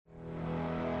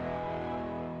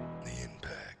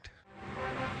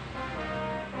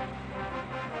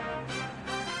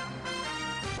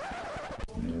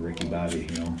about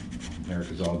it.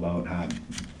 America's all about hot,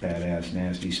 badass,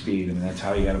 nasty speed. I mean, that's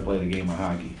how you got to play the game of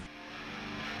hockey.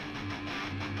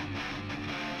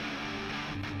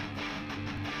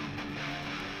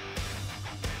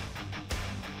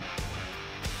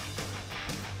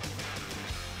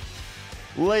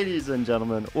 Ladies and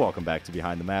gentlemen, welcome back to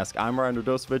Behind the Mask. I'm Ryan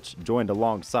Radosevich, joined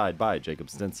alongside by Jacob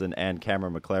Stinson and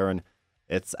Cameron McLaren.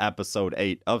 It's episode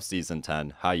 8 of season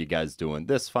 10. How you guys doing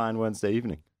this fine Wednesday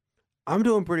evening? I'm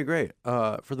doing pretty great.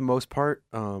 For the most part,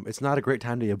 it's not a great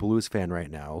time to be a Blues fan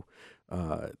right now.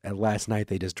 And last night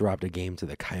they just dropped a game to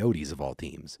the Coyotes of all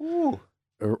teams. Ooh.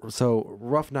 So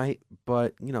rough night,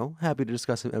 but happy to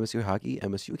discuss some MSU hockey.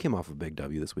 MSU came off a big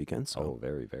W this weekend, so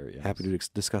very, very yes. happy to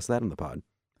discuss that on the pod,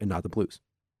 and not the Blues.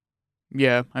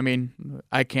 Yeah, I mean,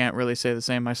 I can't really say the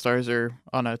same. My Stars are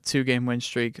on a 2-game win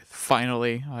streak.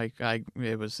 Finally,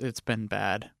 it's been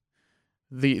bad.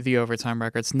 The overtime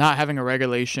records, not having a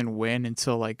regulation win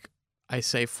until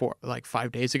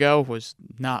 5 days ago was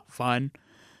not fun.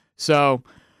 So,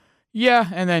 yeah,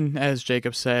 and then as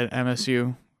Jacob said,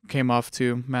 MSU came off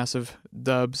 2 massive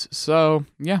dubs. So,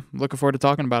 yeah, looking forward to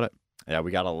talking about it. Yeah,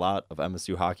 we got a lot of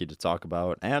MSU hockey to talk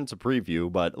about and to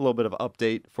preview, but a little bit of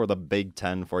update for the Big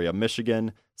Ten for you.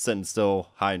 Michigan sitting still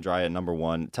high and dry at number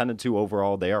 1, 10-2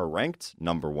 overall. They are ranked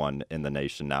number 1 in the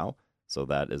nation now, so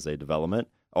that is a development.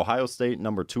 Ohio State,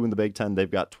 number 2 in the Big Ten. They've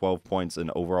got 12 points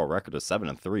and overall record of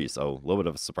 7-3, so a little bit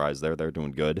of a surprise there. They're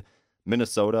doing good.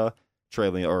 Minnesota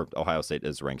trailing, or Ohio State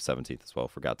is ranked 17th as well.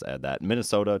 Forgot to add that.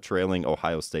 Minnesota trailing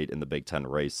Ohio State in the Big Ten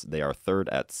race. They are 3rd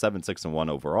at 7-6-1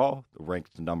 overall,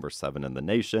 ranked number 7 in the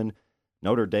nation.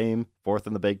 Notre Dame, 4th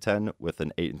in the Big Ten with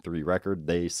an 8-3 record.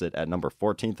 They sit at number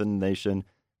 14th in the nation,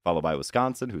 followed by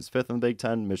Wisconsin, who's 5th in the Big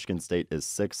Ten. Michigan State is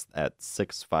 6th at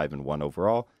 6-5-1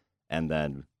 overall. And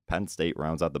then Penn State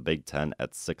rounds out the Big Ten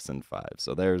at 6-5.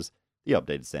 So there's the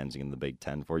updated standing in the Big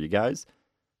Ten for you guys.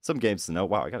 Some games to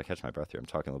note. Wow, I got to catch my breath here. I'm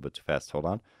talking a little bit too fast. Hold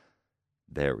on.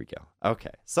 There we go.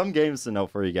 Okay. Some games to note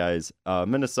for you guys.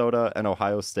 Minnesota and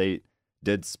Ohio State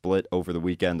did split over the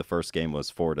weekend. The first game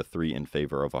was 4-3 in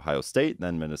favor of Ohio State.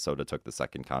 Then Minnesota took the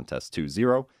second contest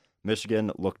 2-0.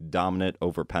 Michigan looked dominant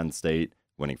over Penn State,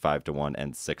 winning 5-1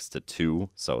 and 6-2.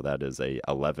 So that is a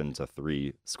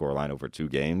 11-3 scoreline over 2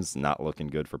 games. Not looking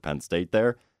good for Penn State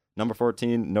there. Number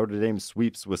 14, Notre Dame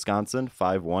sweeps Wisconsin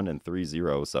 5-1 and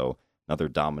 3-0. So another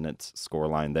dominant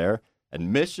scoreline there.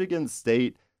 And Michigan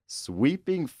State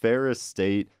sweeping Ferris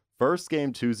State. First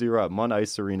game 2-0 at Munn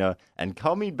Ice Arena. And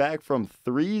coming back from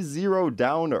 3-0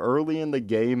 down early in the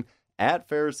game at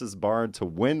Ferris's Barn to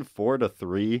win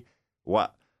 4-3. Wow.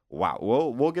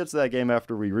 We'll get to that game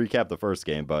after we recap the first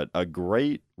game. But a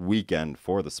great weekend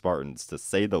for the Spartans, to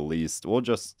say the least. We'll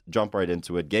just jump right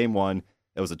into it. Game 1,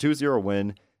 it was a 2-0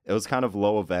 win. It was kind of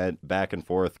low event, back and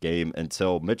forth game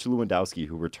until Mitch Lewandowski,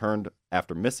 who returned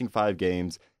after missing 5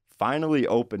 games, finally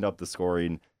opened up the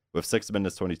scoring with 6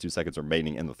 minutes, 22 seconds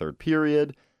remaining in the third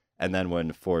period. And then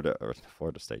when Ferris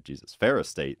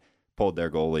State pulled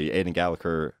their goalie, Aiden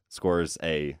Gallagher scores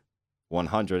a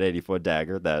 180-foot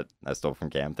dagger that I stole from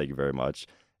Cam. Thank you very much.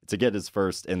 To get his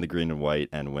first in the green and white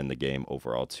and win the game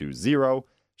overall 2-0.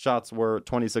 Shots were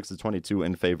 26-22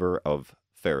 in favor of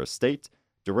Ferris State.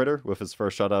 DeRitter with his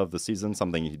first shutout of the season,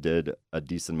 something he did a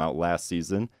decent amount last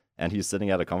season, and he's sitting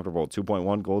at a comfortable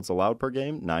 2.1 goals allowed per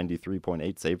game,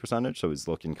 93.8 save percentage, so he's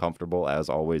looking comfortable as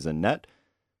always in net.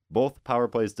 Both power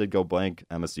plays did go blank.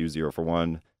 MSU 0 for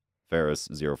 1, Ferris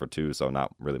 0 for 2, so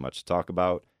not really much to talk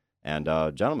about. And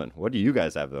gentlemen, what do you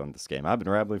guys have on this game? I've been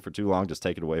rambling for too long. Just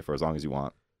take it away for as long as you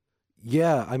want.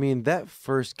 Yeah, I mean, that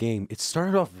first game, it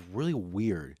started off really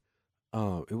weird.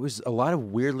 It was a lot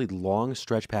of weirdly long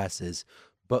stretch passes,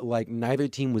 but neither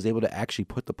team was able to actually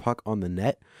put the puck on the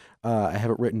net. I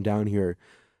have it written down here.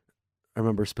 I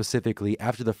remember specifically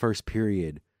after the first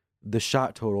period, the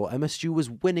shot total, MSU was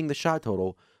winning the shot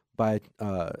total by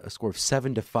a score of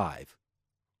 7-5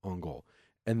 on goal.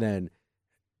 And then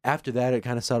after that, it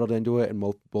kind of settled into it, and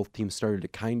both teams started to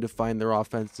kind of find their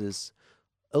offenses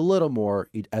a little more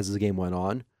as the game went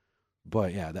on.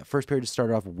 But yeah, that first period just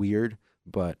started off weird.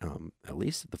 But at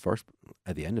least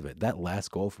at the end of it, that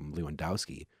last goal from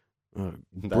Lewandowski.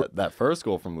 That first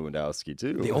goal from Lewandowski,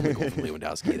 too. The only goal from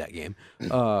Lewandowski that game.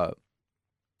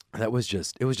 It was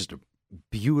just a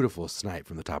beautiful snipe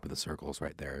from the top of the circles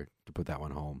right there to put that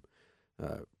one home.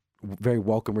 Very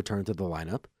welcome return to the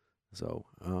lineup. So,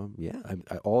 yeah,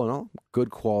 all in all,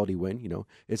 good quality win.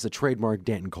 It's a trademark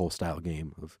Danton Cole style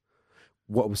game of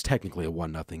what was technically a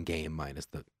 1-0 game minus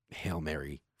the Hail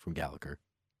Mary from Gallagher.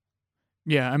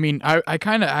 Yeah, I mean, I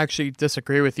kind of actually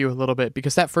disagree with you a little bit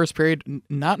because that first period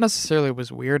not necessarily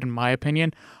was weird in my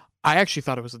opinion. I actually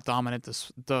thought it was a dominant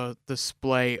the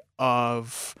display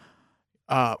of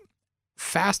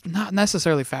fast, not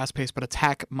necessarily fast paced, but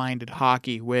attack minded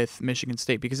hockey with Michigan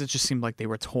State, because it just seemed like they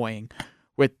were toying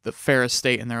with the Ferris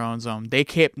State in their own zone. They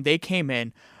came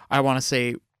in, I want to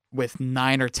say, with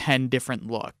 9 or 10 different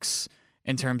looks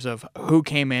in terms of who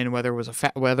came in, whether it was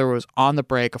whether it was on the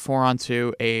break, a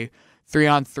 4-on-2, a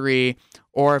 3-on-3,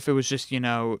 or if it was just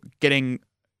getting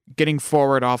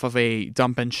forward off of a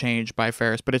dump and change by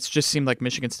Ferris. But it just seemed like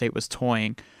Michigan State was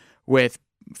toying with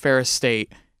Ferris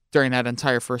State during that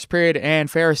entire first period,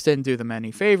 and Ferris didn't do them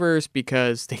any favors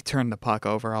because they turned the puck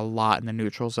over a lot in the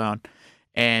neutral zone.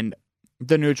 And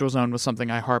the neutral zone was something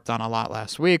I harped on a lot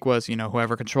last week, was,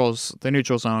 whoever controls the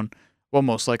neutral zone will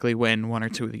most likely win 1 or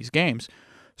 2 of these games.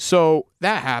 So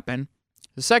that happened.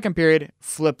 The second period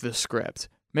flipped the script.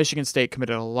 Michigan State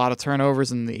committed a lot of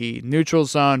turnovers in the neutral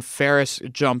zone. Ferris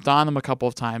jumped on them a couple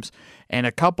of times, and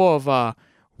a couple of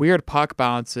weird puck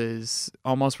bounces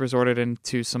almost resorted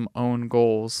into some own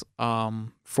goals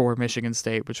for Michigan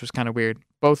State, which was kind of weird.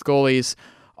 Both goalies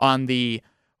on the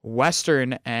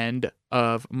western end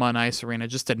of Munn Ice Arena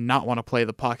just did not want to play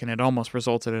the puck, and it almost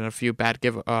resulted in a few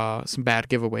some bad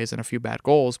giveaways and a few bad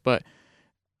goals. But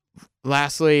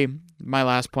lastly, my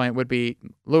last point would be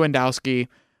Lewandowski.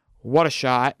 What a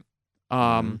shot.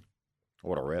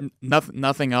 What a rip.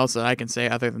 Nothing else that I can say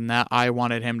other than that. I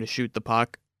wanted him to shoot the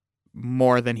puck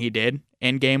more than he did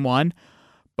in game 1,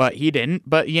 but he didn't.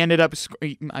 But he ended up,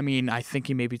 I think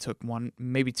he maybe took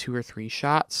 2 or 3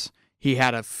 shots. He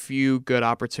had a few good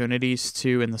opportunities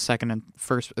too in the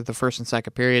first and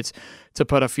second periods to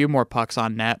put a few more pucks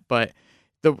on net, but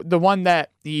the one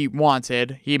that he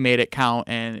wanted, he made it count,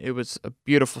 and it was a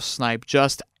beautiful snipe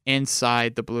just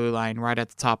inside the blue line, right at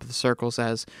the top of the circles,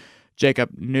 as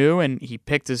Jacob knew, and he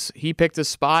picked his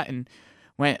spot and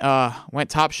went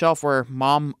top shelf, where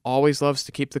Mom always loves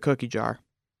to keep the cookie jar.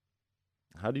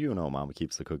 How do you know Mama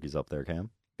keeps the cookies up there,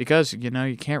 Cam? Because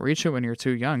you can't reach it when you're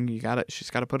too young.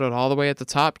 She's got to put it all the way at the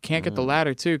top. You can't get the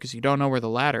ladder too, because you don't know where the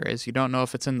ladder is. You don't know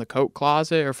if it's in the coat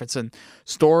closet, or if it's in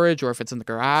storage, or if it's in the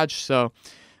garage. So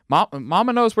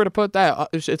Mama knows where to put that.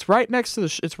 It's right next to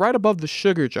it's right above the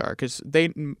sugar jar, because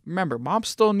remember, moms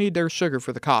still need their sugar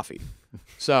for the coffee.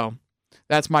 So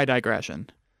that's my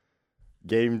digression.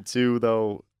 Game 2,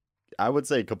 though, I would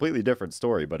say completely different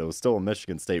story, but it was still a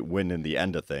Michigan State win in the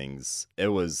end of things. It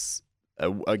was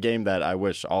a game that I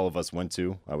wish all of us went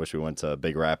to. I wish we went to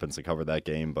Big Rapids to cover that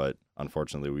game, but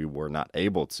unfortunately we were not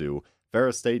able to.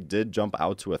 Ferris State did jump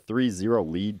out to a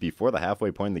 3-0 lead before the halfway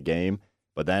point in the game,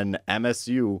 but then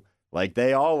MSU, like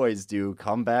they always do,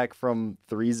 come back from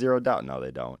 3-0 down. No, they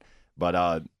don't.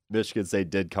 But Michigan State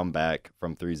did come back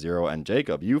from 3-0. And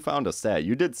Jacob, you found a stat.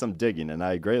 You did some digging, and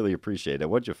I greatly appreciate it.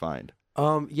 What'd you find?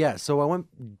 Yeah, so I went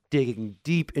digging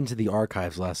deep into the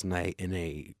archives last night in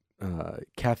a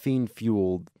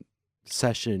caffeine-fueled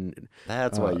session.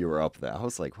 That's why you were up there. I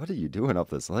was like, what are you doing up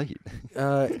this late?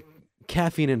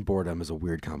 Caffeine and boredom is a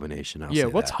weird combination. Yeah,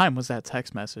 what time was that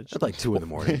text message? At like 2 in the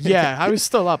morning. Yeah, I was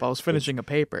still up. I was finishing a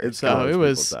paper. So it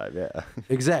was time, yeah.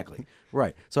 Exactly.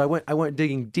 Right. So I went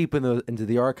digging deep into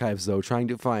the archives, though, trying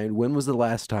to find when was the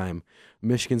last time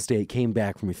Michigan State came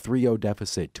back from a 3-0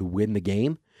 deficit to win the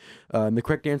game. And the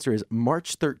correct answer is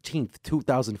March 13th,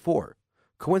 2004.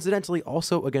 Coincidentally,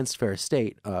 also against Ferris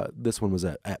State. This one was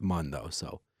at Munn, though.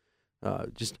 So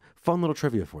just fun little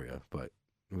trivia for you. But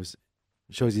it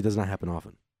shows you it does not happen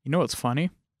often. You know what's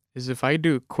funny? Is if I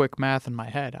do quick math in my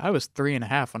head, I was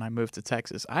 3.5 when I moved to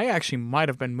Texas. I actually might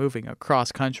have been moving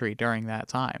across country during that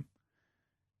time.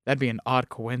 That'd be an odd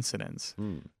coincidence.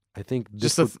 I think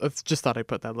Just thought I'd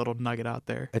put that little nugget out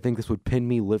there. I think this would pin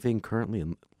me living currently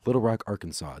in Little Rock,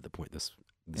 Arkansas at the point this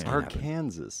game happened.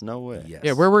 Arkansas, no way. Yes.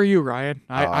 Yeah, where were you, Ryan?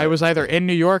 I was either in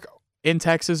New York, in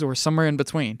Texas, or somewhere in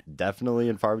between. Definitely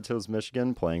in Farmington Hills,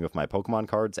 Michigan, playing with my Pokemon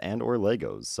cards and or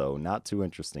Legos, so not too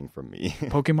interesting for me.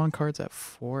 Pokemon cards at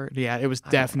 4? Yeah, it was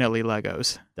definitely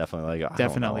Legos. Definitely Lego.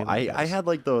 Definitely I Legos. had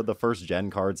like the first gen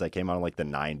cards that came out in like the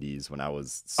 90s when I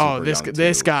was super Oh, this young,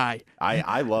 this too. guy.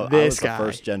 I love This I was guy. the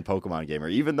first gen Pokemon gamer.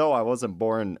 Even though I wasn't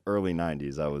born early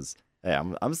 90s,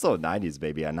 I'm still a 90s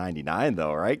baby at 99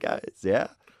 though, right guys? Yeah.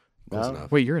 Close No?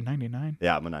 enough. Wait, you're a 99?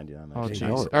 Yeah, I'm a 99. Oh, Okay, jeez.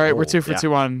 y'all All are right, we're old. 2 for Yeah.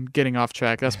 2 on getting off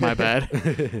track. That's my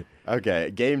bad.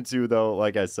 Okay, game 2 though,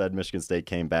 like I said, Michigan State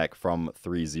came back from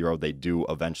 3-0. They do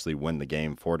eventually win the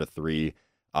game 4-3.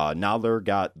 Nowler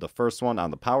got the first one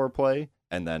on the power play,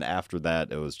 and then after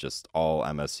that, it was just all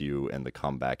MSU in the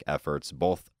comeback efforts.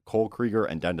 Both Cole Krieger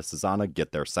and Dennis Cezana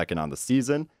get their second on the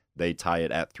season. They tie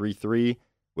it at 3-3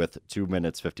 with 2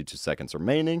 minutes, 52 seconds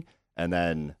remaining, and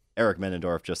then Eric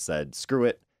Minnendorf just said, screw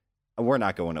it. we're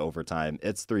not going to overtime.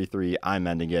 It's 3-3. I'm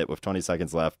ending it with 20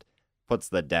 seconds left. Puts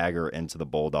the dagger into the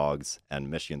Bulldogs, and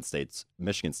Michigan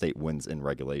State wins in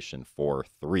regulation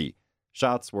 4-3.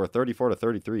 Shots were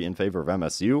 34-33 in favor of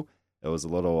MSU. It was a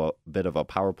little bit of a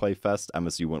power play fest.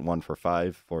 MSU went 1 for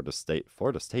 5. Florida State.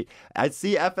 I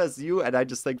see FSU and I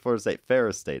just think Florida State.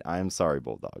 Ferris State. I am sorry,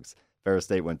 Bulldogs. Ferris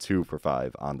State went 2 for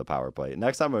 5 on the power play.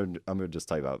 Next time I'm going to just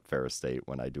talk about Ferris State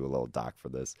when I do a little doc for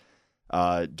this.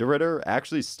 DeRitter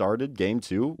actually started game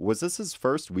 2. Was this his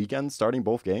first weekend starting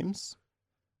both games?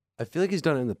 I feel like he's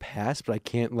done it in the past, but I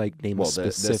can't like name a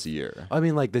specific. This year. I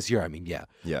mean, like this year. I mean, yeah.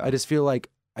 Yeah. I just feel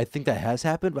like I think that has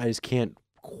happened, but I just can't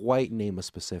quite name a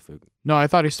specific. No, I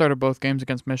thought he started both games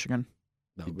against Michigan.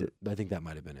 No, He did. but I think that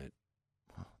might have been it.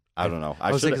 I don't know.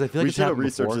 I was saying, 'cause I feel like we it's should have happened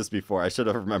researched before. this before. I should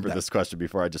have remembered this question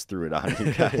before I just threw it on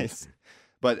you guys.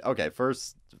 But okay,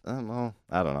 first, well,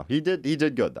 I don't know. He did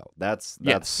good though. That's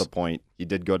Yes. the point. He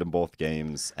did good in both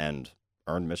games and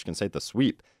earned Michigan State the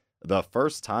sweep. The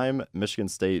first time Michigan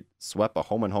State swept a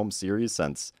home and home series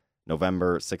since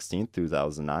November 16th,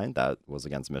 2009. That was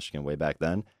against Michigan way back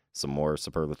then. Some more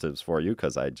superlatives for you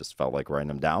because I just felt like writing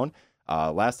them down.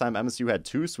 Last time MSU had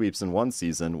 2 sweeps in one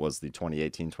season was the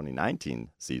 2018-2019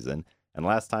 season. And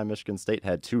last time Michigan State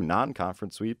had 2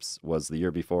 non-conference sweeps was the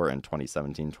year before in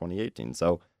 2017-2018.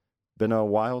 So been a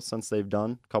while since they've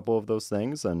done a couple of those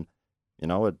things. And, you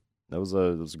know, it was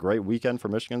a great weekend for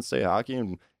Michigan State hockey.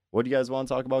 And what do you guys want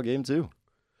to talk about game 2?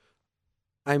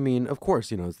 I mean, of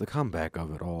course, it's the comeback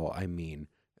of it all. I mean,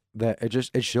 that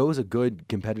it shows a good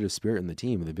competitive spirit in the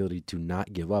team and the ability to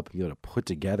not give up and be able to put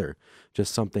together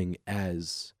just something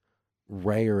as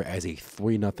rare as a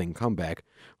 3-0 comeback,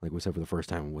 like we said for the first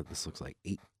time, what this looks like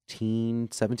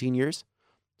 17 years.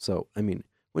 So, I mean,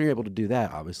 when you're able to do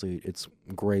that, obviously it's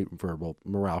great for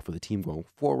morale for the team going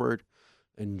forward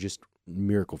and just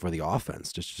miracle for the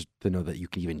offense, just to know that you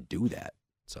can even do that.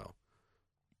 So,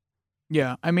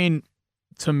 Yeah, I mean,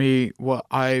 to me, what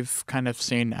I've kind of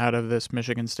seen out of this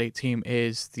Michigan State team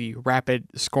is the rapid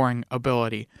scoring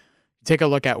ability. Take a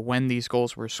look at when these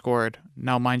goals were scored.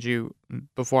 Now, mind you,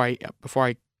 before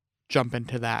I jump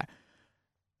into that,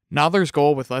 Noddler's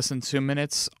goal with less than 2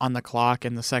 minutes on the clock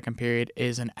in the second period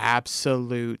is an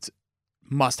absolute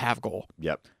must-have goal.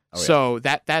 Yep. Oh, yeah. So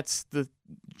that's the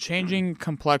changing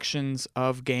complexions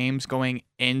of games going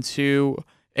into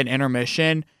an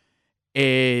intermission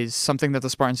is something that the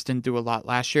Spartans didn't do a lot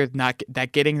last year. Not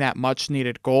that getting that much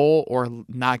needed goal or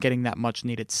not getting that much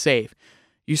needed save.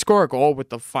 You score a goal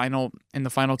in the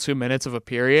final 2 minutes of a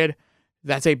period,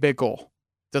 that's a big goal.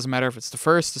 Doesn't matter if it's the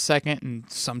first, the second, and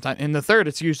sometime in the third,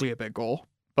 it's usually a big goal.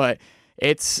 But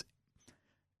that's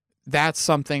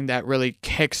something that really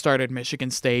kickstarted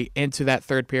Michigan State into that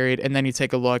third period. And then you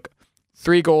take a look,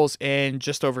 3 goals in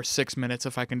just over 6 minutes,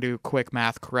 if I can do quick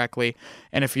math correctly.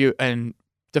 And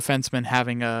defensemen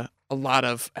having a lot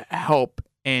of help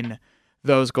in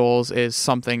those goals is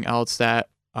something else that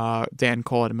Dan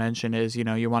Cole had mentioned is,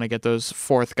 you want to get those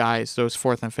fourth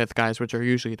and fifth guys, which are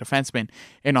usually defensemen,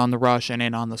 in on the rush and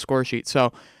in on the score sheet.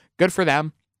 So good for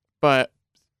them. But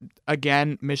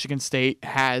again, Michigan State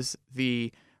has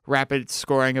the rapid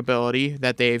scoring ability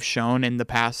that they've shown in the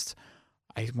past,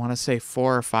 I want to say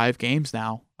 4 or 5 games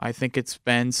now. I think it's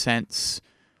been since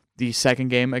the second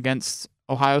game against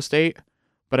Ohio State.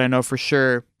 But I know for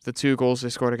sure the 2 goals they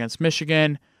scored against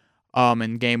Michigan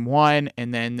in game 1,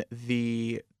 and then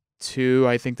the 2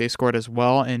 I think they scored as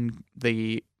well in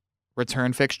the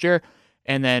return fixture,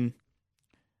 and then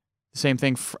the same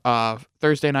thing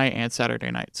Thursday night and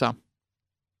Saturday night. So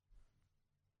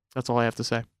that's all I have to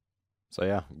say. So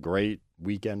yeah, great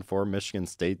weekend for Michigan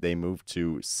State. They moved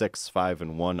to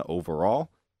 6-5-1 overall.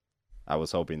 I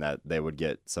was hoping that they would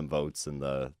get some votes in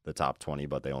the top 20,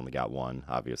 but they only got 1.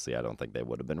 Obviously, I don't think they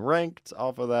would have been ranked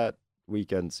off of that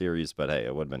weekend series, but hey,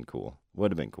 it would have been cool.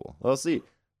 We'll see.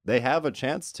 They have a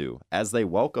chance to, as they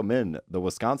welcome in the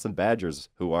Wisconsin Badgers,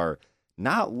 who are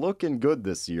not looking good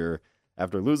this year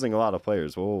after losing a lot of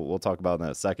players. We'll talk about that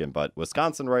in a second, but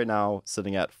Wisconsin right now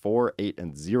sitting at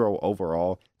 4-8-0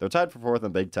 overall. They're tied for 4th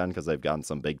in Big Ten because they've gotten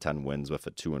some Big Ten wins with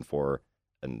a 2-4-0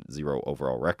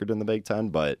 overall record in the Big Ten,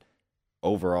 but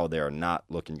overall, they are not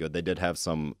looking good. They did have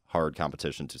some hard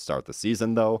competition to start the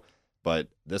season, though. But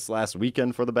this last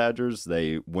weekend for the Badgers,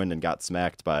 they win and got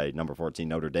smacked by number 14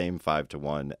 Notre Dame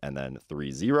 5-1 and then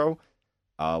 3-0.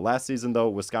 Last season, though,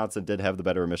 Wisconsin did have the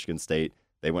better of Michigan State.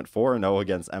 They went 4-0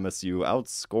 against MSU,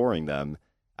 outscoring them.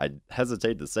 I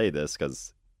hesitate to say this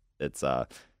because it's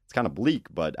kind of bleak,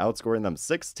 but outscoring them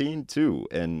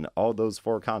 16-2 in all those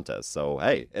 4 contests. So,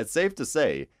 hey, it's safe to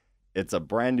say it's a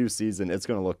brand new season. It's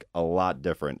going to look a lot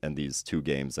different in these 2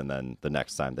 games and then the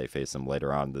next time they face them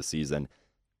later on in the season.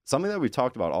 something that we've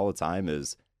talked about all the time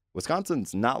is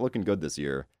Wisconsin's not looking good this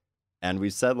year. And we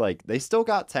said, like, they still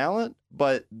got talent,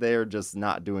 but they're just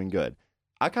not doing good.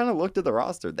 I kind of looked at the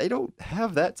roster. They don't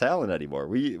have that talent anymore.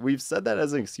 We've said that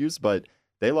as an excuse, but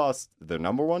they lost their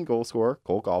number one goal scorer,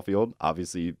 Cole Caulfield,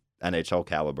 obviously NHL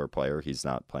caliber player. He's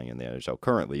not playing in the NHL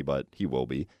currently, but he will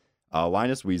be.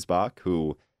 Linus Wiesbach,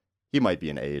 who he might be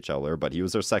an AHLer, but he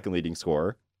was their second leading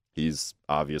scorer. He's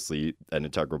obviously an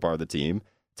integral part of the team.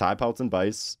 Ty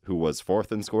Pelton-Weiss, who was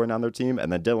fourth in scoring on their team,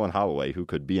 and then Dylan Holloway, who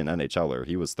could be an NHLer.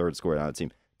 He was third scoring on the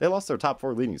team. They lost their top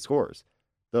four leading scorers.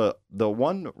 The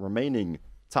one remaining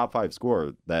top five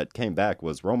scorer that came back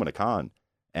was Roman Akan,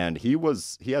 and he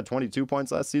had 22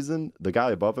 points last season. The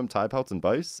guy above him, Ty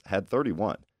Pelton-Weiss, had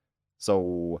 31.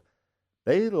 So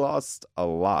they lost a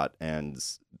lot, and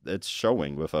it's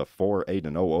showing with a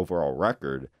 4-8-0 overall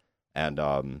record. And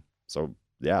so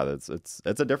yeah, it's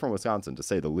a different Wisconsin, to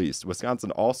say the least. Wisconsin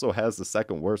also has the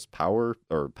second worst power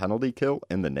or penalty kill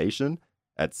in the nation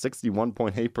at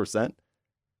 61.8%.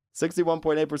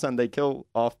 61.8% they kill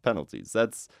off penalties.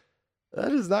 That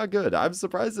is not good. I'm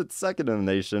surprised it's second in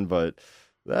the nation, but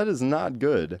that is not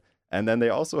good. And then they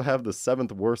also have the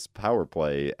seventh worst power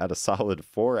play at a solid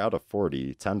 4 out of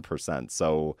 40, 10%.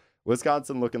 So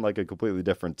Wisconsin looking like a completely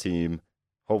different team.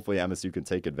 Hopefully MSU can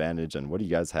take advantage. And what do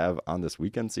you guys have on this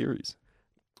weekend series?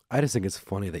 I just think it's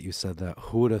funny that you said that.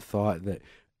 Who would have thought that?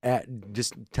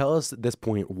 Just tell us at this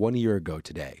point, 1 year ago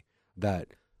today, that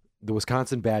the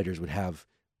Wisconsin Badgers would have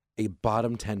a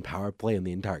bottom 10 power play in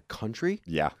the entire country.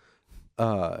 Yeah.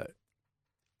 And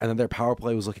then their power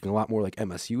play was looking a lot more like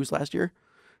MSU's last year.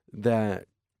 That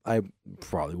I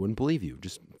probably wouldn't believe you,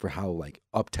 just for how like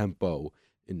up tempo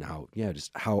and how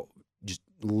just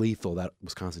lethal that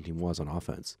Wisconsin team was on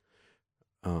offense.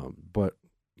 But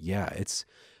yeah, it's.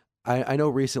 I know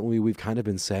recently we've kind of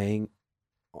been saying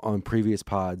on previous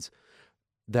pods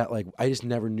that like I just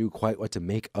never knew quite what to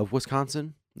make of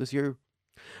Wisconsin this year.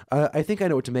 I think I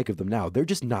know what to make of them now. They're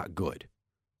just not good.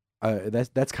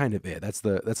 That's kind of it. That's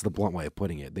the blunt way of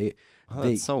putting it.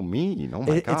 That's so mean. Oh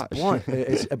my gosh. It's blunt,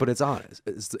 but it's honest.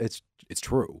 It's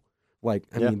true. Like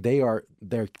I mean,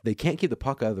 they can't keep the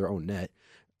puck out of their own net.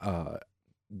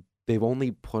 They've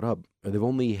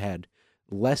only had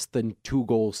less than 2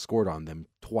 goals scored on them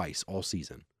twice all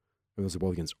season. And those are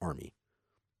both against Army.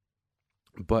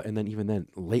 And then even then,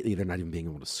 lately they're not even being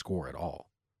able to score at all.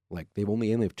 Like they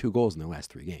only have 2 goals in their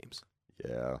last 3 games.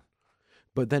 Yeah.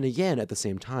 But then again, at the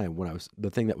same time, the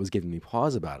thing that was giving me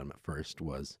pause about them at first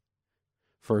was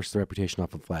the reputation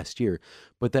off of last year.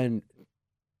 But then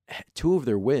 2 of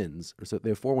their wins, so they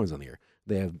have 4 wins on the year.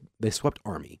 They swept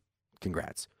Army.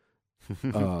 Congrats.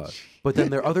 But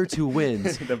then their other 2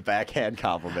 wins. The backhand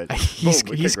compliment.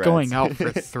 He's going out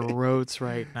for throats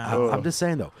right now. I'm just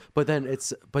saying though. But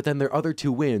then their other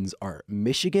 2 wins are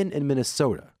Michigan and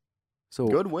Minnesota. So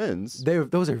good wins.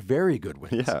 Those are very good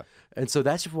wins. Yeah. And so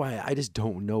that's why I just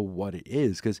don't know what it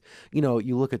is. Because, you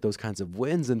look at those kinds of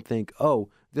wins and think, oh,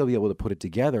 they'll be able to put it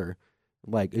together.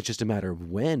 Like, it's just a matter of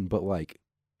when. But, like,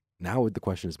 now the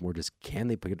question is more just, can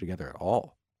they put it together at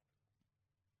all?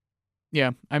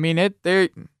 Yeah. I mean,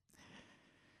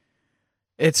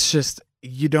 it's just,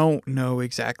 you don't know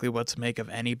exactly what to make of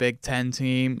any Big Ten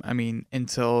team. I mean,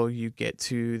 until you get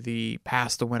to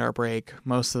past the winter break.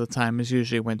 Most of the time is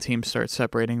usually when teams start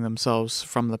separating themselves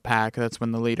from the pack. That's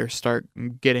when the leaders start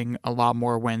getting a lot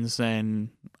more wins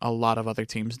than a lot of other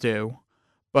teams do.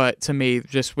 But to me,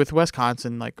 just with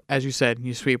Wisconsin, like, as you said,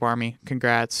 you sweep Army.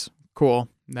 Congrats. Cool.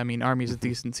 I mean, Army's a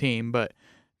decent team, but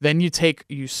then you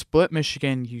split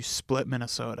Michigan, you split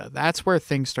Minnesota. That's where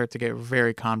things start to get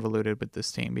very convoluted with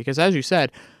this team. Because as you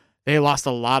said, they lost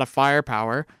a lot of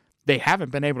firepower. They haven't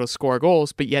been able to score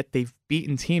goals, but yet they've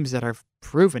beaten teams that are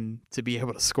proven to be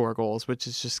able to score goals, which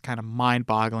is just kind of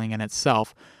mind-boggling in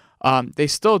itself. They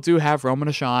still do have Roman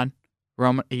Akan,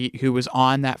 who was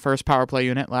on that first power play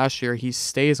unit last year. He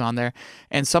stays on there.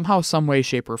 And somehow, some way,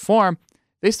 shape, or form,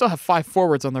 they still have 5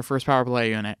 forwards on their first power play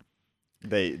unit.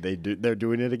 They're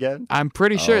doing it again? I'm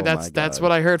pretty sure Oh that's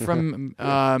what I heard from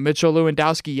Mitchell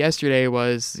Lewandowski yesterday.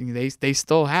 Was they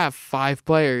still have 5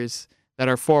 players that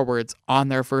are forwards on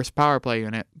their first power play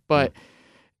unit. But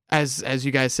as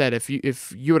you guys said, if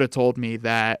you would have told me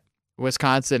that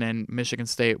Wisconsin and Michigan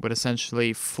State would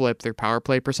essentially flip their power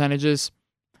play percentages,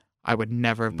 I would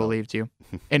never have believed you.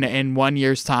 In 1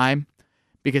 year's time,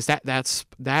 because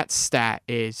that stat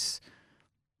is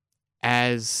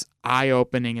as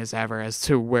eye-opening as ever as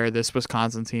to where this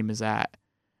Wisconsin team is at.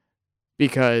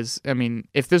 Because, I mean,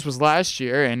 if this was last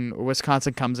year and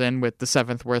Wisconsin comes in with the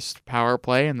 7th worst power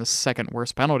play and the 2nd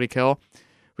worst penalty kill,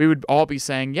 we would all be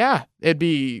saying, yeah, it'd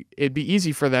be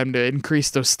easy for them to increase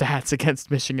those stats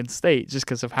against Michigan State just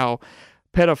because of how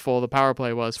pitiful the power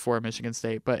play was for Michigan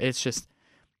State. But it's just,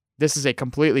 this is a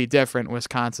completely different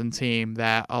Wisconsin team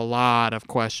that a lot of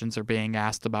questions are being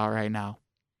asked about right now.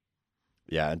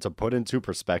 Yeah, and to put into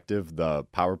perspective the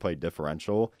power play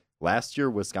differential, last year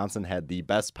Wisconsin had the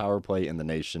best power play in the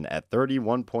nation at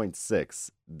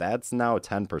 31.6. That's now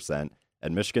 10%.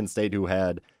 And Michigan State, who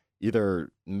had either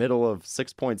middle of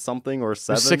 6 point something or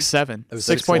 7. 6.7. It was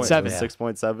 6.7.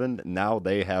 6.7. Now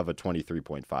they have a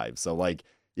 23.5. So like,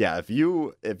 yeah, if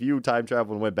you time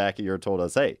traveled and went back a year and told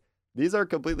us, hey, these are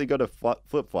completely going to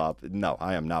flip-flop, no,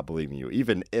 I am not believing you.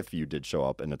 Even if you did show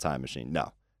up in a time machine,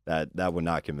 no, that would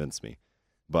not convince me.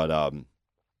 But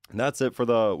that's it for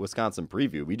the Wisconsin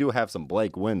preview. We do have some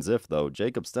blank wins if, though.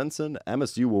 Jacob Stenson,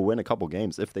 MSU will win a couple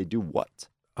games if they do what?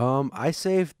 I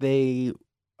say if they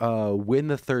win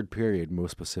the third period,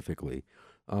 most specifically.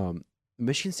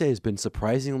 Michigan State has been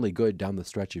surprisingly good down the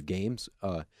stretch of games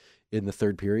in the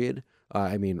third period.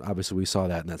 I mean, obviously we saw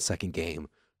that in that second game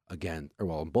again, or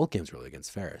well, in both games really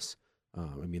against Ferris.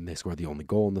 I mean, they scored the only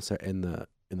goal in the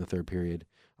third period.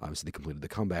 Obviously, they completed the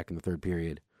comeback in the third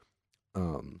period.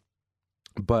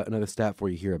 But another stat for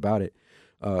you here about it: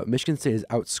 Michigan State is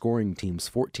outscoring teams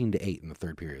 14-8 in the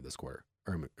third period this quarter,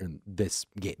 or in this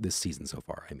season so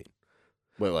far. I mean,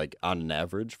 Wait, like on an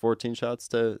average, 14 shots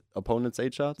to opponents,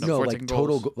 8 shots? No, 14 like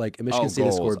total, goals. like Michigan State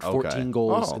has goals, scored 14 okay.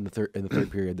 goals Oh. in the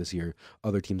third period this year.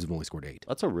 Other teams have only scored 8.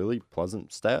 That's a really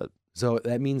pleasant stat. So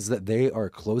that means that they are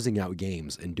closing out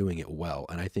games and doing it well.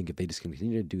 And I think if they just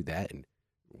continue to do that and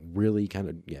really kind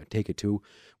of take it to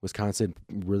Wisconsin,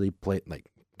 really play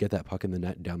get that puck in the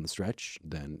net down the stretch,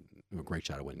 then a great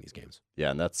shot at winning these games.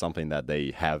 Yeah, and that's something that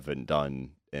they haven't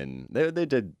done they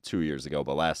did 2 years ago,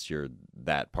 but last year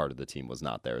that part of the team was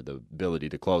not there. The ability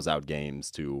to close out games,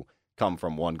 to come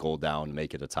from 1 goal down,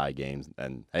 make it a tie game,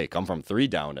 and hey, come from 3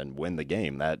 down and win the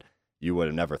game. That you would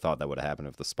have never thought that would have happened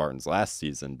if the Spartans last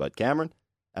season. But Cameron,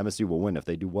 MSU will win if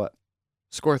they do what?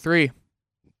 Score 3.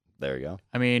 There you go.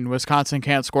 I mean, Wisconsin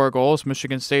can't score goals.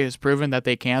 Michigan State has proven that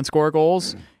they can score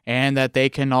goals and that they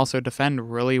can also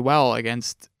defend really well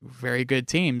against very good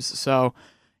teams. So,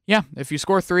 yeah, if you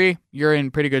score 3, you're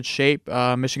in pretty good shape.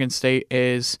 Michigan State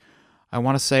is, I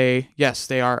want to say, yes,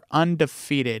 they are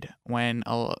undefeated when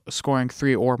scoring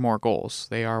 3 or more goals.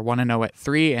 They are 1-0 at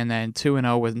 3 and then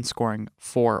 2-0 when scoring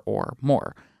 4 or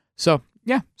more. So,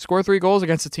 yeah, score 3 goals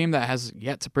against a team that has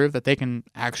yet to prove that they can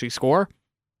actually score.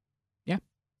 Yeah,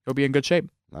 you'll be in good shape.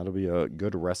 That'll be a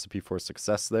good recipe for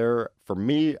success there. For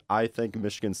me, I think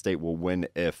Michigan State will win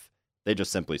if they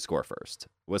just simply score first.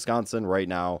 Wisconsin right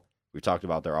now, we've talked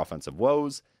about their offensive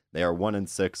woes. They are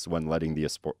 1-6 when letting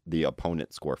the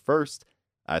opponent score first.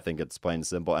 I think it's plain and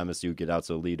simple. MSU get out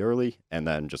to the lead early and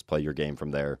then just play your game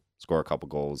from there. Score a couple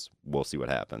goals. We'll see what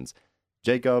happens.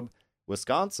 Jacob,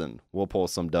 Wisconsin will pull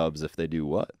some dubs if they do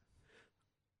what?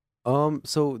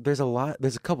 So there's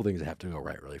a couple things that have to go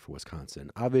right really for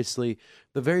Wisconsin. Obviously,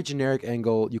 the very generic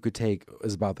angle you could take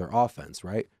is about their offense,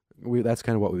 right? That's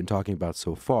kind of what we've been talking about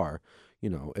so far,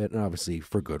 and obviously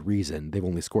for good reason. They've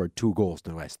only scored 2 goals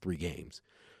in the last 3 games.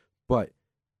 But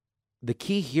the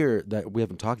key here that we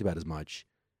haven't talked about as much,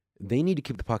 they need to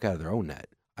keep the puck out of their own net.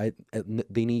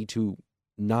 They need to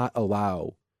not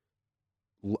allow,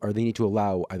 or they need to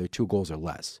allow either 2 goals or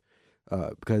less.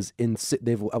 Because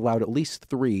they've allowed at least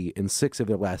 3 in 6 of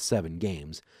their last 7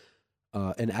 games.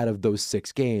 And out of those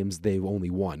 6 games, they've only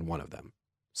won 1 of them.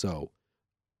 So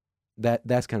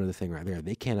that's kind of the thing right there.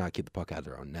 They cannot keep the puck out of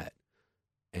their own net.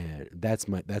 And that's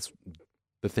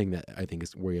the thing that I think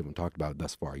is we haven't talked about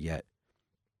thus far yet.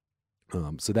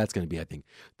 So that's going to be, I think,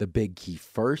 the big key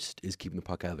first is keeping the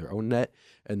puck out of their own net,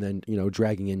 and then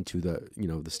dragging into the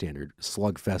the standard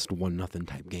slugfest 1-0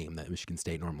 type game that Michigan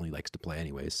State normally likes to play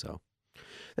anyways. So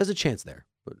there's a chance there.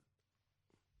 But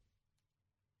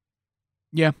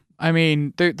Yeah, I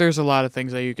mean, there's a lot of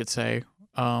things that you could say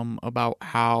about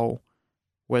how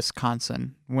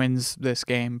Wisconsin wins this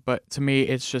game, but to me,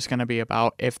 it's just going to be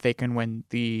about if they can win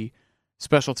the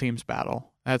special teams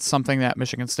battle. That's something that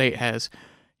Michigan State has,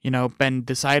 been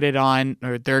decided on,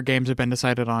 or their games have been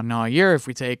decided on all year. If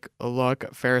we take a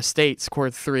look, Ferris State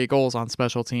scored 3 goals on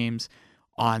special teams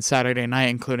on Saturday night,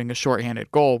 including a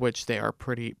shorthanded goal, which they are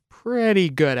pretty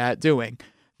good at doing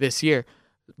this year.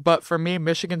 But for me,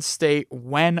 Michigan State,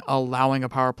 when allowing a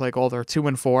power play goal, they're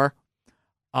 2-4.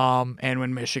 And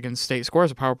when Michigan State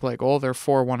scores a power play goal, they're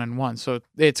 4-1-1. So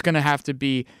it's going to have to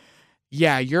be,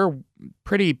 your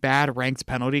pretty bad ranked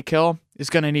penalty kill is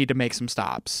going to need to make some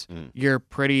stops. Your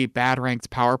pretty bad ranked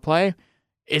power play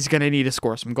is going to need to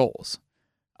score some goals.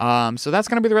 So that's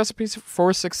going to be the recipe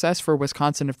for success for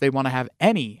Wisconsin if they want to have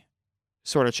any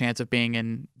sort of chance of being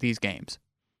in these games.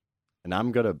 And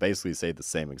I'm going to basically say the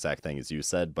same exact thing as you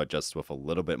said, but just with a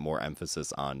little bit more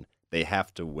emphasis on they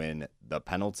have to win the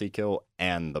penalty kill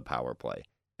and the power play.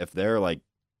 If they're like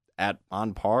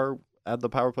on par at the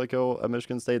power play kill at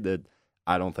Michigan State, that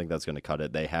I don't think that's going to cut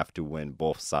it. They have to win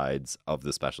both sides of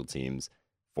the special teams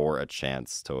for a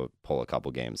chance to pull a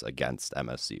couple games against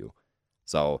MSU.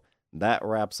 So that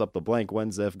wraps up the Blank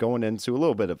Wednesday. Going into a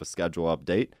little bit of a schedule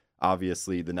update.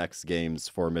 Obviously, the next games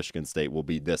for Michigan State will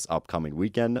be this upcoming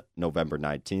weekend, November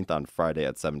 19th on Friday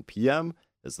at 7 p.m.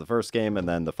 is the first game, and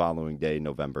then the following day,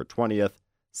 November 20th,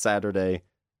 Saturday,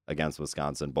 against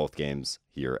Wisconsin. Both games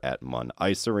here at Munn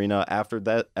Ice Arena. After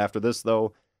this,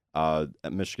 though,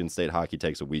 Michigan State hockey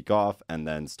takes a week off and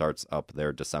then starts up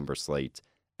their December slate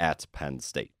at Penn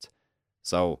State.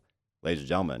 So, ladies and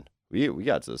gentlemen, we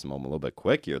got to this moment a little bit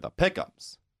quick here. The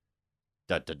pick'ems.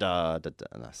 Da, da, da, da, da.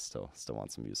 And I still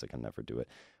want some music. I never do it.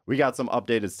 We got some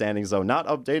updated standings, though. Not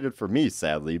updated for me,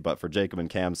 sadly, but for Jacob and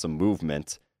Cam, some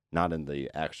movement. Not in the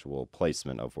actual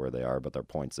placement of where they are, but their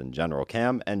points in general.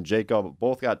 Cam and Jacob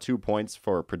both got 2 points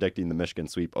for predicting the Michigan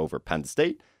sweep over Penn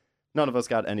State. None of us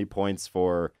got any points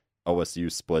for OSU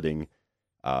splitting.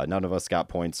 None of us got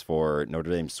points for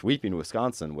Notre Dame sweeping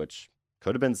Wisconsin, which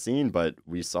could have been seen, but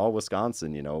we saw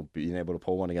Wisconsin, being able to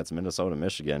pull one against Minnesota,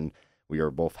 Michigan. We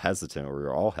were both hesitant, or we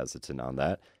were all hesitant on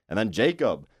that. And then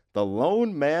Jacob, the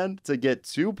lone man to get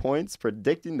 2 points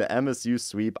predicting the MSU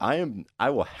sweep. I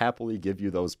will happily give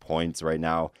you those points right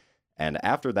now. And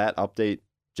after that update,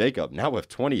 Jacob now with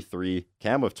 23,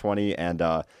 Cam with 20, and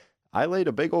I laid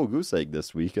a big old goose egg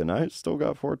this week, and I still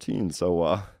got 14.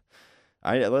 So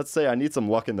let's say I need some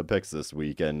luck in the picks this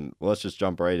week, and let's just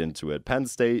jump right into it. Penn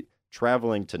State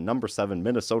traveling to number 7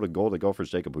 Minnesota Golden Gophers.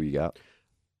 Jacob, who you got?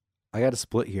 I got a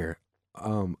split here.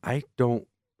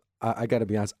 I got to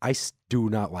be honest. I do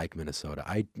not like Minnesota.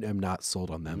 I am not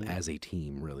sold on them as a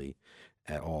team, really,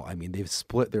 at all. I mean, they've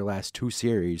split their last 2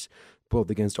 series, both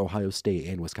against Ohio State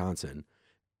and Wisconsin,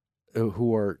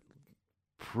 who are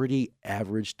pretty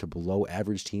average to below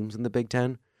average teams in the Big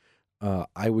Ten.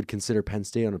 I would consider Penn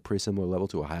State on a pretty similar level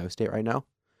to Ohio State right now.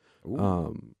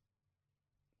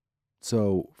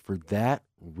 So for that,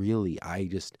 really, I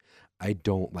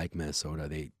don't like Minnesota.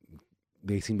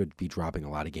 They seem to be dropping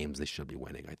a lot of games they should be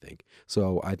winning, I think.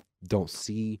 So I don't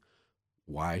see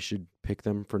why I should pick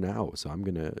them for now. So I'm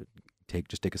going to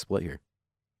take a split here.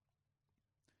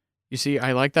 You see,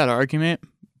 I like that argument,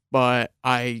 but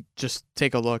I just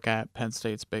take a look at Penn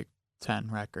State's Big Ten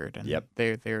record, and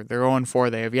they're 0-4.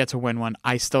 They have yet to win one.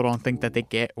 I still don't think that they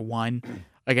get one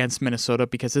against Minnesota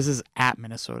because this is at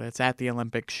Minnesota. It's at the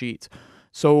Olympic sheet.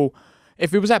 So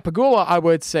if it was at Pagula, I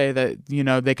would say that,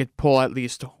 they could pull at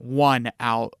least one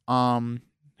out.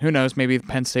 Who knows? Maybe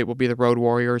Penn State will be the Road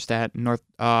Warriors that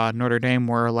Notre Dame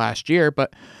were last year,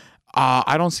 but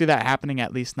I don't see that happening,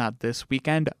 at least not this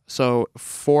weekend. So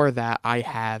for that, I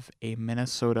have a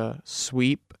Minnesota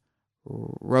sweep.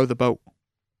 Row the boat.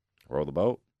 Row the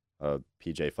boat.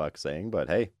 PJ Fuck saying, but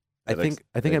hey. I think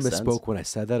I misspoke when I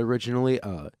said that originally.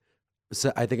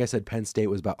 So I think I said Penn State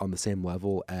was about on the same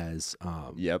level as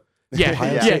Yep.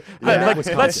 Yeah.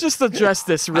 Let's just address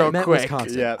this real quick.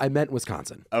 Wisconsin. I meant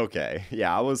Wisconsin. Okay.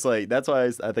 Yeah, I was like, that's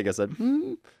why I think I said,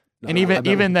 No, and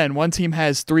even then, one team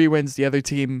has 3 wins, the other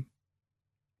team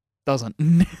doesn't.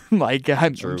 I'm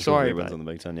sorry. 3 wins in the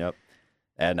Big Ten, yep.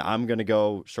 And I'm going to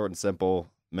go short and simple,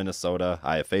 Minnesota.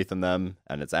 I have faith in them,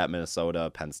 and it's at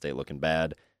Minnesota. Penn State looking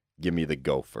bad. Give me the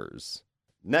Gophers.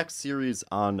 Next series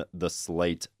on the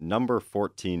slate, number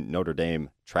 14 Notre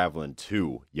Dame traveling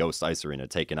to Yost Ice Arena,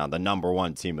 taking on the number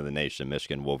 1 team of the nation,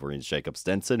 Michigan Wolverines. Jacob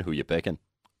Stinson, who you picking?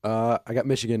 I got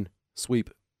Michigan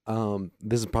sweep.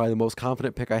 This is probably the most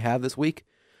confident pick I have this week,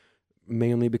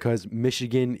 mainly because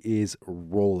Michigan is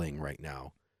rolling right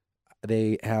now.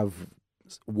 They have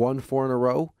won 4 in a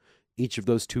row. Each of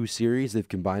those 2 series, they've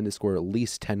combined to score at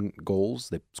least 10 goals.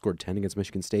 They scored 10 against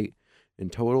Michigan State in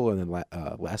total, and then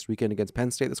last weekend against Penn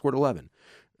State, they scored 11.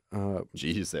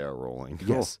 Jeez, they are rolling.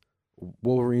 Yes.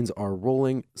 Wolverines are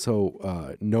rolling,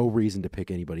 so no reason to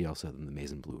pick anybody else other than the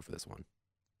Maize and Blue for this one.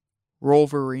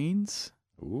 Wolverines?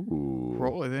 Ooh.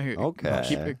 Okay.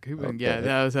 Keep it. Okay. Yeah,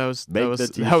 that was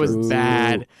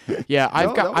bad. Yeah,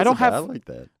 I don't have. I like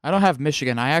that. I don't have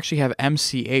Michigan. I actually have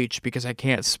MCH because I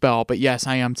can't spell. But yes,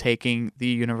 I am taking the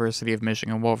University of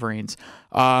Michigan Wolverines.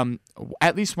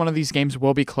 At least one of these games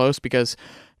will be close because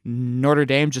Notre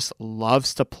Dame just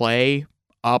loves to play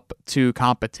up to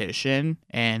competition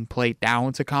and play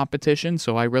down to competition.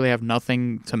 So I really have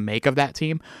nothing to make of that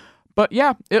team. But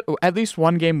yeah, at least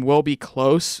one game will be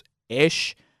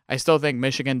close-ish. I still think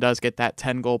Michigan does get that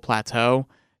 10-goal plateau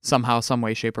somehow, some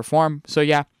way, shape, or form. So,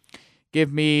 yeah,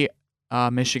 give me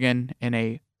Michigan in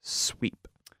a sweep.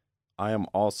 I am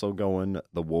also going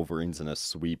the Wolverines in a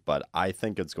sweep, but I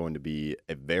think it's going to be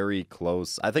a very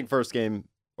close. I think first game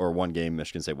or one game,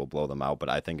 Michigan State will blow them out, but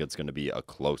I think it's going to be a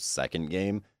close second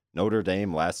game. Notre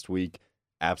Dame last week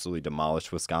absolutely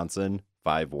demolished Wisconsin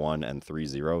 5-1 and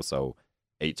 3-0, so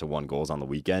 8-1 goals on the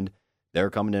weekend.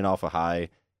 They're coming in off a high.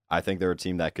 I think they're a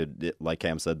team that could, like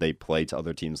Cam said, they play to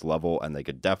other teams' level, and they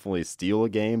could definitely steal a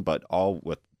game, but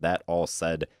with that all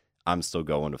said, I'm still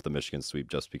going with the Michigan sweep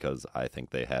just because I think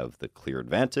they have the clear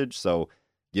advantage. So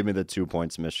give me the 2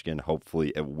 points, Michigan.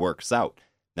 Hopefully it works out.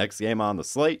 Next game on the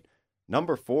slate,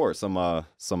 number 4,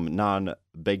 some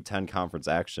non-Big Ten conference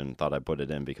action. Thought I'd put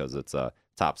it in because it's a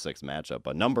top 6 matchup.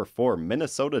 But number 4,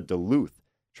 Minnesota Duluth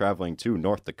traveling to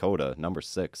North Dakota. Number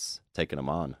 6, taking them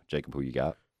on. Jacob, who you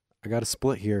got? I got a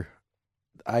split here.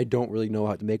 I don't really know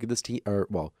how to make of this team.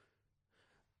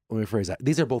 Let me phrase that.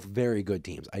 These are both very good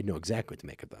teams. I know exactly what to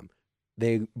make of them.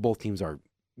 Both teams are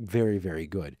very, very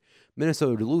good.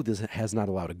 Minnesota Duluth has not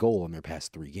allowed a goal in their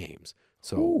past 3 games.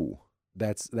 So Ooh.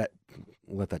 that's that.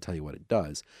 Let that tell you what it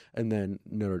does. And then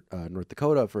North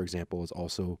Dakota, for example, has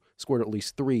also scored at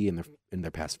least 3 in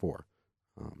their past 4.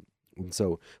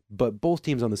 But both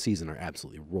teams on the season are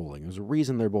absolutely rolling. There's a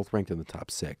reason they're both ranked in the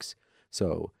top 6.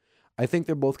 So I think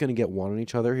they're both going to get one on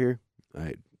each other here.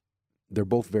 They're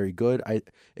both very good.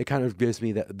 It kind of gives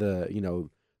me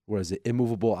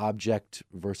immovable object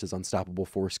versus unstoppable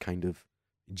force kind of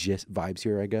vibes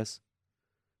here, I guess.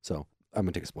 So I'm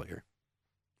gonna take a split here.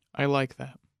 I like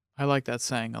that. I like that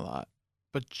saying a lot.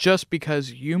 But just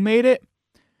because you made it,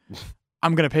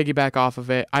 I'm going to piggyback off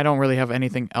of it. I don't really have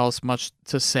anything else much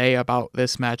to say about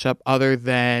this matchup other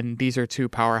than these are 2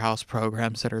 powerhouse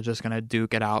programs that are just going to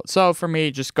duke it out. So for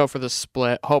me, just go for the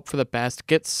split, hope for the best,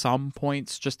 get some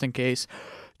points just in case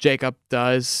Jacob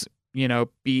does,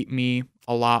 beat me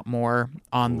a lot more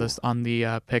on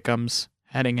the pick'ems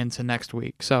heading into next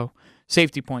week. So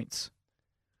safety points.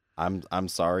 I'm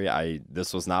sorry.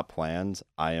 This was not planned.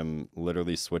 I am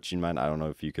literally switching mine. I don't know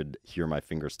if you could hear my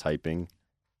fingers typing.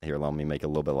 Here, let me make it a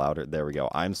little bit louder. There we go.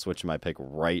 I'm switching my pick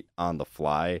right on the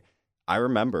fly. I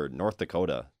remember North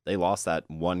Dakota. They lost that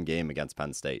 1 game against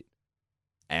Penn State.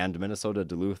 And Minnesota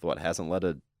Duluth, hasn't let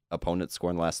an opponent score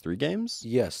in the last 3 games?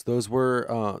 Yes, those were,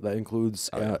 that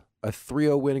includes a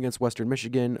 3-0 win against Western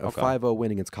Michigan, a 5-0 win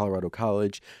against Colorado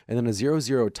College, and then a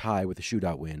 0-0 tie with a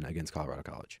shootout win against Colorado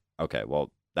College. Okay,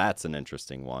 well, that's an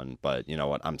interesting one, but you know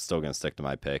what? I'm still going to stick to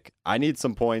my pick. I need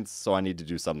some points, so I need to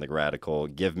do something radical.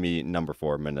 Give me number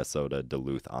 4, Minnesota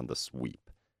Duluth on the sweep.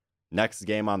 Next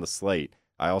game on the slate.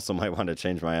 I also might want to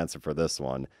change my answer for this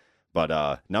one.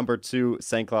 But number 2,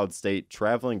 St. Cloud State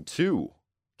traveling to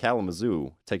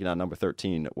Kalamazoo, taking on number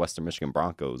 13, Western Michigan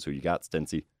Broncos. Who you got,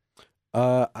 Stincy?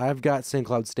 I've got St.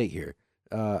 Cloud State here.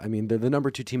 They're the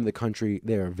number 2 team in the country.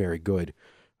 They are very good.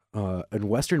 And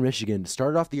Western Michigan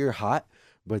started off the year hot,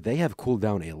 but they have cooled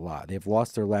down a lot. They've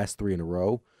lost their last 3 in a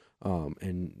row,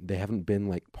 and they haven't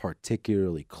been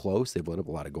particularly close. They've let up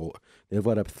a lot of goals. They've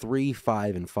let up 3,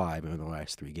 5, and 5 in the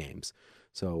last 3 games.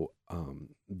 So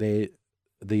the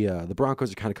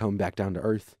Broncos are kind of coming back down to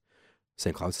earth.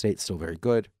 St. Cloud State's still very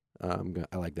good.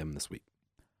 I like them this week.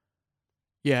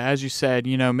 Yeah, as you said,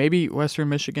 maybe Western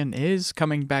Michigan is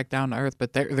coming back down to earth,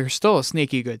 but they're still a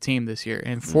sneaky good team this year.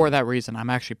 And for that reason, I'm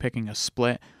actually picking a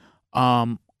split.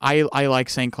 I like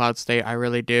St. Cloud State, I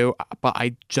really do, but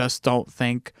I just don't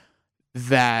think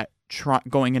that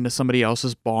going into somebody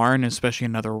else's barn, especially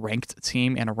another ranked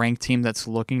team and a ranked team that's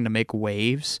looking to make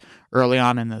waves early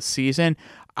on in the season,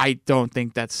 I don't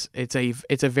think it's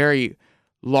a very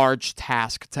large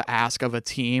task to ask of a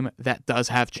team that does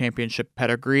have championship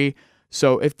pedigree.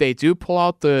 So if they do pull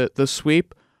out the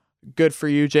sweep, good for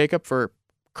you, Jacob, for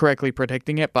correctly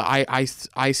predicting it. But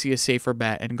I see a safer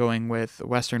bet in going with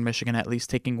Western Michigan at least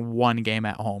taking 1 game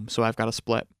at home. So I've got a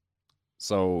split.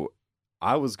 So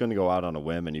I was going to go out on a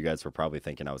whim, and you guys were probably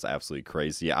thinking I was absolutely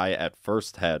crazy. I at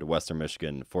first had Western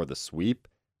Michigan for the sweep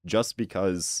just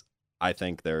because I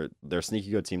think they're a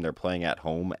sneaky good team. They're playing at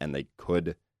home, and they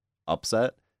could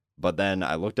upset. But then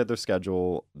I looked at their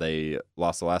schedule. They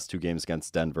lost the last 2 games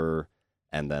against Denver,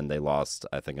 and then they lost,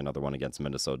 I think, another one against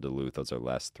Minnesota Duluth. Those are their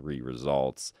last 3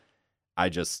 results. I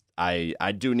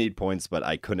do need points, but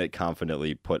I couldn't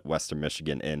confidently put Western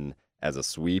Michigan in as a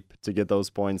sweep to get those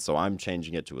points, so I'm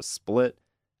changing it to a split.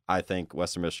 I think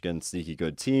Western Michigan, sneaky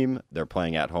good team. They're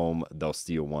playing at home. They'll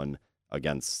steal one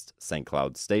against St.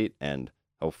 Cloud State, and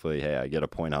hopefully, hey, I get a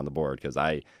point on the board because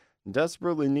I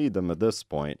desperately need them at this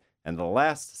point. And the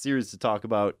last series to talk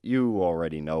about, you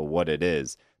already know what it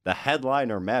is. the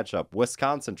headliner matchup.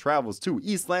 Wisconsin travels to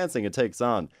East Lansing and takes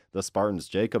on the Spartans.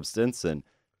 Jacob Stinson,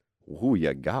 who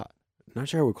you got? Not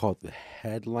sure I would call it the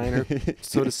headliner,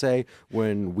 so to say,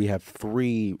 when we have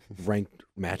 3 ranked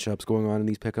matchups going on in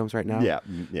these pick'ems right now. Yeah.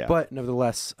 But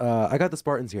nevertheless, I got the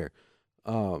Spartans here.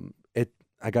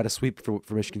 I got a sweep for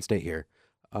Michigan State here.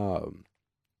 When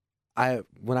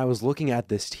I was looking at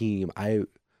this team, I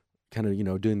kind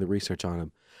of doing the research on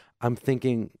them. I'm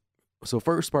thinking, so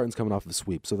first Spartans coming off of a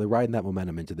sweep, so they're riding that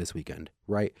momentum into this weekend,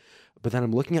 right? But then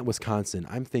I'm looking at Wisconsin.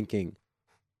 I'm thinking,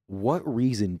 what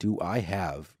reason do I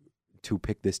have to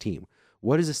pick this team?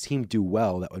 What does this team do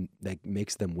well that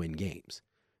makes them win games?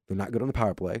 They're not good on the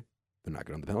power play. They're not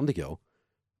good on the penalty kill.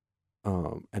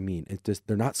 I mean, it's just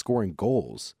they're not scoring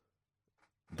goals.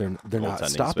 They're not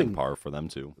Goaltending's stopping been par for them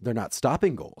too. They're not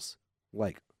stopping goals.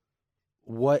 Like,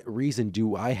 what reason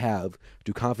do I have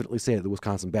to confidently say that the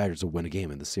Wisconsin Badgers will win a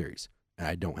game in this series? And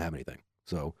I don't have anything.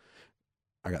 So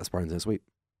I got the Spartans in a sweep.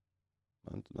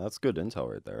 That's good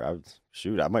intel right there.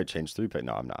 I might change 3 pick.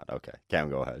 No, I'm not. Okay, Cam,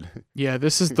 go ahead. Yeah,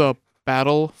 this is the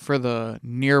battle for the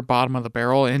near bottom of the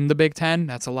barrel in the Big Ten.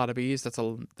 That's a lot of B's. That's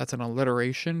an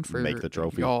alliteration for Make the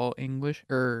trophy. y'all English,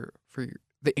 or for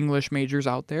the English majors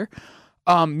out there.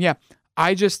 Yeah,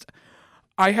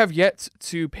 I have yet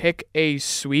to pick a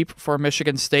sweep for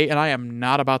Michigan State, and I am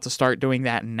not about to start doing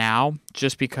that now,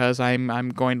 just because I'm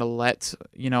going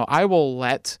to I will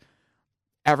let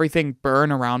everything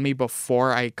burn around me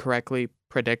before I correctly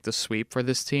predict a sweep for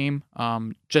this team,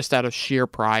 just out of sheer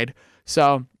pride.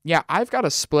 So, yeah, I've got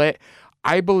a split.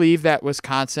 I believe that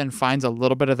Wisconsin finds a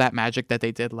little bit of that magic that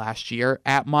they did last year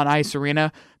at Mount Ice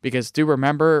Arena, because do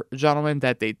remember, gentlemen,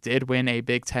 that they did win a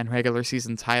Big Ten regular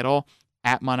season title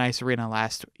at Mount Ice Arena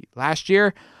last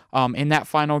year. In that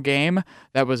final game,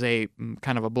 that was a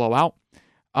kind of a blowout.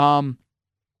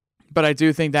 But I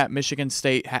do think that Michigan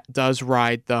State does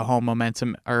ride the home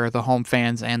momentum, or the home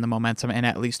fans and the momentum, in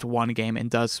at least one game, and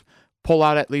does pull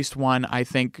out at least one. I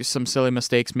think some silly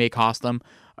mistakes may cost them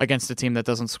against a team that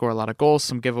doesn't score a lot of goals.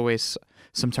 Some giveaways,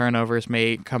 some turnovers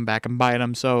may come back and bite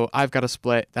them. So I've got a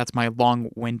split. That's my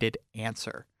long-winded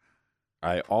answer.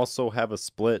 I also have a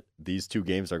split. These 2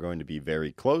 games are going to be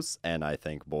very close, and I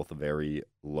think both very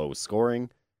low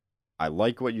scoring. I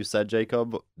like what you said,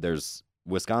 Jacob. There's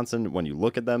Wisconsin, when you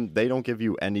look at them, they don't give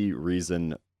you any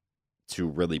reason to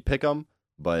really pick them.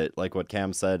 But like what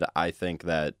Cam said, I think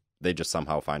that they just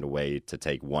somehow find a way to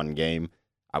take one game.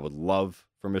 I would love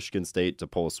for Michigan State to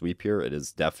pull a sweep here. It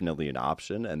is definitely an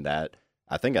option, and that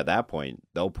I think at that point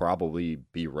they'll probably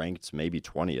be ranked maybe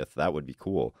 20th. That would be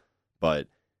cool. But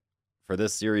for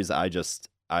this series, I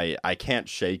can't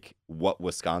shake what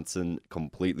Wisconsin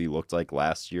completely looked like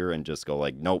last year and just go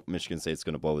like, nope, Michigan State's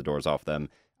going to blow the doors off them.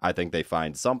 I think they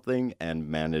find something and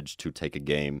manage to take a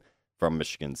game from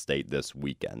Michigan State this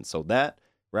weekend. So that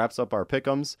wraps up our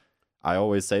pick'ems. I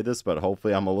always say this, but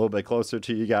hopefully I'm a little bit closer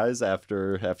to you guys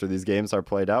after these games are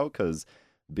played out, because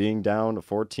being down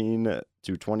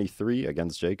 14-23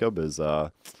 against Jacob is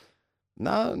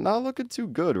not looking too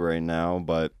good right now.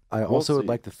 But I also would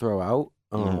like to throw out,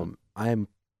 I am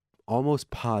almost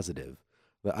positive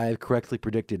that I have correctly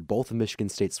predicted both of Michigan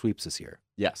State sweeps this year.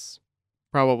 Yes.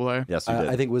 Probably. Yes, you did.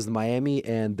 I think it was Miami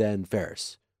and then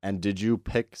Ferris. And did you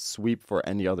pick sweep for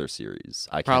any other series?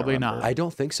 I can't Probably remember. not. I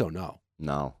don't think so, no.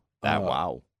 No.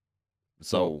 Wow.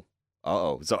 So,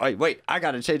 So, wait, I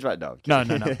got to change my No.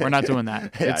 We're not doing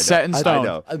that. Yeah, It's set in stone.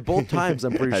 I know. Both times,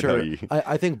 I'm pretty I know sure. you.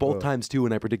 I think both times, too,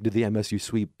 when I predicted the MSU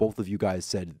sweep, both of you guys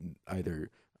said either...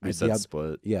 We said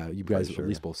split. Yeah, you guys Pretty sure. at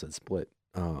least both said split.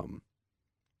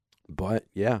 But,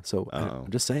 yeah, so I'm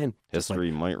just saying.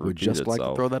 History might Would repeat just itself. like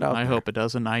to throw that out I there. hope it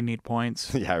doesn't. I need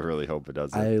points. Yeah, I really hope it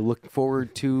doesn't. I look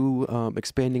forward to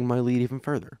expanding my lead even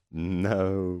further.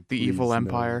 No. The please, evil no.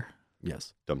 empire.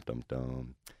 Yes. Dum dum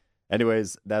dum.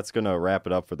 Anyways, that's gonna wrap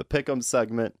it up for the Pick'em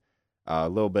segment. A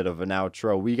little bit of an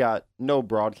outro. We got no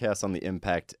broadcast on the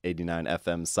Impact 89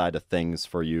 FM side of things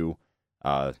for you.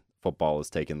 Football is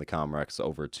taking the Comrex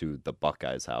over to the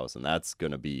Buckeyes house, and that's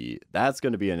gonna be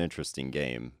an interesting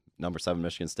game. Number 7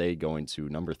 Michigan State going to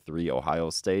number 3 Ohio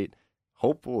State.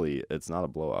 Hopefully, it's not a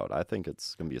blowout. I think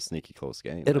it's gonna be a sneaky close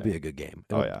game. It'll be a good game.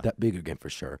 Yeah. That'd be a good game for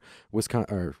sure.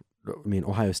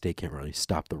 Ohio State can't really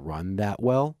stop the run that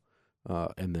well.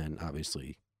 And then,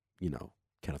 obviously,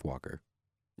 Kenneth Walker.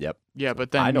 Yep. Yeah,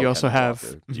 but I then know you also Kenneth have.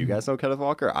 Walker. Do you guys know Kenneth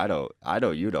Walker? I know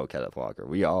you know Kenneth Walker.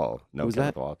 We all know Who's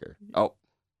Kenneth that? Walker. Oh,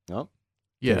 no.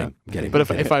 Yeah. Kidding. But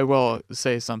if I will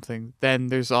say something, then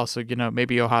there's also,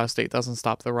 maybe Ohio State doesn't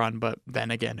stop the run, but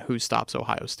then again, who stops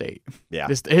Ohio State? Yeah.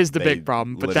 This is the They big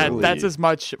problem. But literally- that's as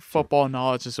much football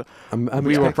knowledge as I'm we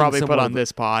will expecting probably put somewhat on of-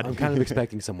 this pod. I'm kind of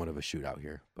expecting somewhat of a shootout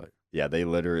here, but Yeah, they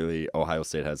literally, Ohio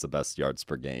State has the best yards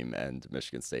per game, and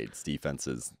Michigan State's defense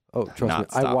is, oh, trust Not me,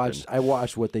 stopping. I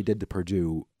watched what they did to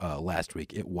Purdue last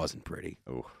week. It wasn't pretty.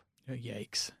 ooh.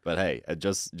 Yikes. But hey,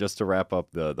 just to wrap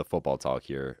up the football talk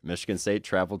here, Michigan State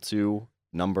traveled to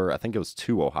I think it was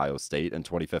 2 Ohio State in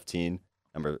 2015.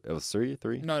 It was 3?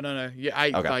 No. Yeah, I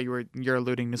Okay. thought you're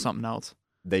alluding to something else.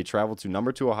 They traveled to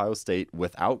number 2 Ohio State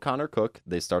without Connor Cook.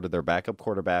 They started their backup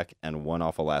quarterback and won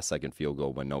off a last-second field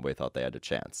goal when nobody thought they had a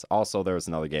chance. Also, there was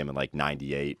another game in like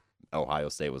 98. Ohio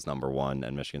State was number 1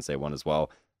 and Michigan State won as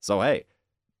well. So hey,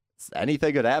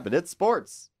 anything could happen. It's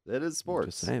sports. It is Just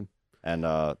sports. saying. And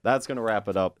that's going to wrap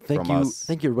it up Thank from you, us.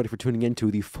 thank you everybody for tuning in to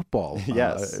the football.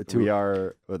 Yes, we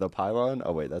are with a pylon.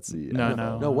 Oh wait, that's the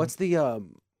No. No, what's the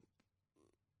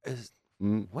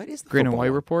what is the Green and football white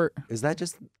one? report. Is that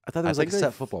just? I thought there I was like a think set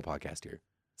they've- football podcast here.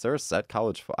 Is there a set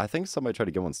college? I think somebody tried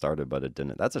to get one started, but it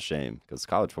didn't. That's a shame because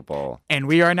college football. And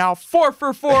we are now 4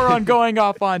 for 4 on going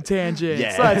off on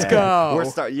tangents. Let's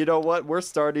go. You know what? We're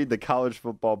starting the college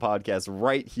football podcast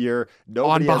right here.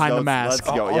 Nobody has Behind the notes. Mask.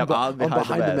 Let's go. On Yep, Be- on on behind,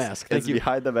 Behind the Mask. Thank It's you.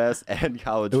 behind the mask and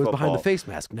college It was football. behind the face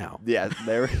mask now. Yeah,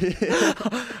 there.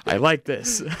 I like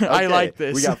this. I Okay, like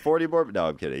this. We got 40 more. No,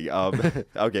 I'm kidding.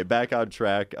 Okay, back on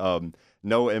track.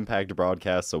 No Impact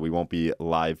broadcast, so we won't be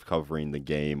live covering the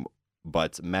game.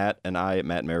 But Matt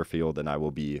Merrifield and I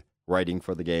will be writing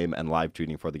for the game and live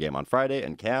tweeting for the game on Friday.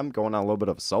 And Cam going on a little bit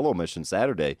of a solo mission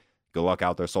Saturday. Good luck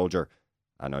out there, soldier.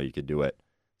 I know you could do it.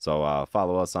 So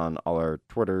follow us on all our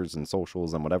Twitters and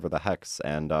socials and whatever the hex.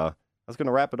 And that's going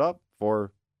to wrap it up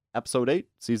for episode 8,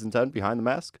 season 10, Behind the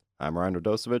Mask. I'm Ryan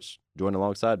Radosevich, joined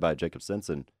alongside by Jacob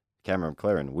Stinson, Cameron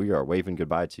McLaren. We are waving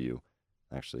goodbye to you.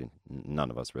 Actually, none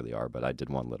of us really are, but I did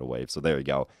one little wave. So there you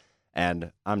go.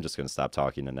 And I'm just going to stop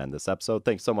talking and end this episode.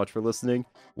 Thanks so much for listening.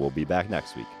 We'll be back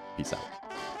next week. Peace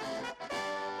out.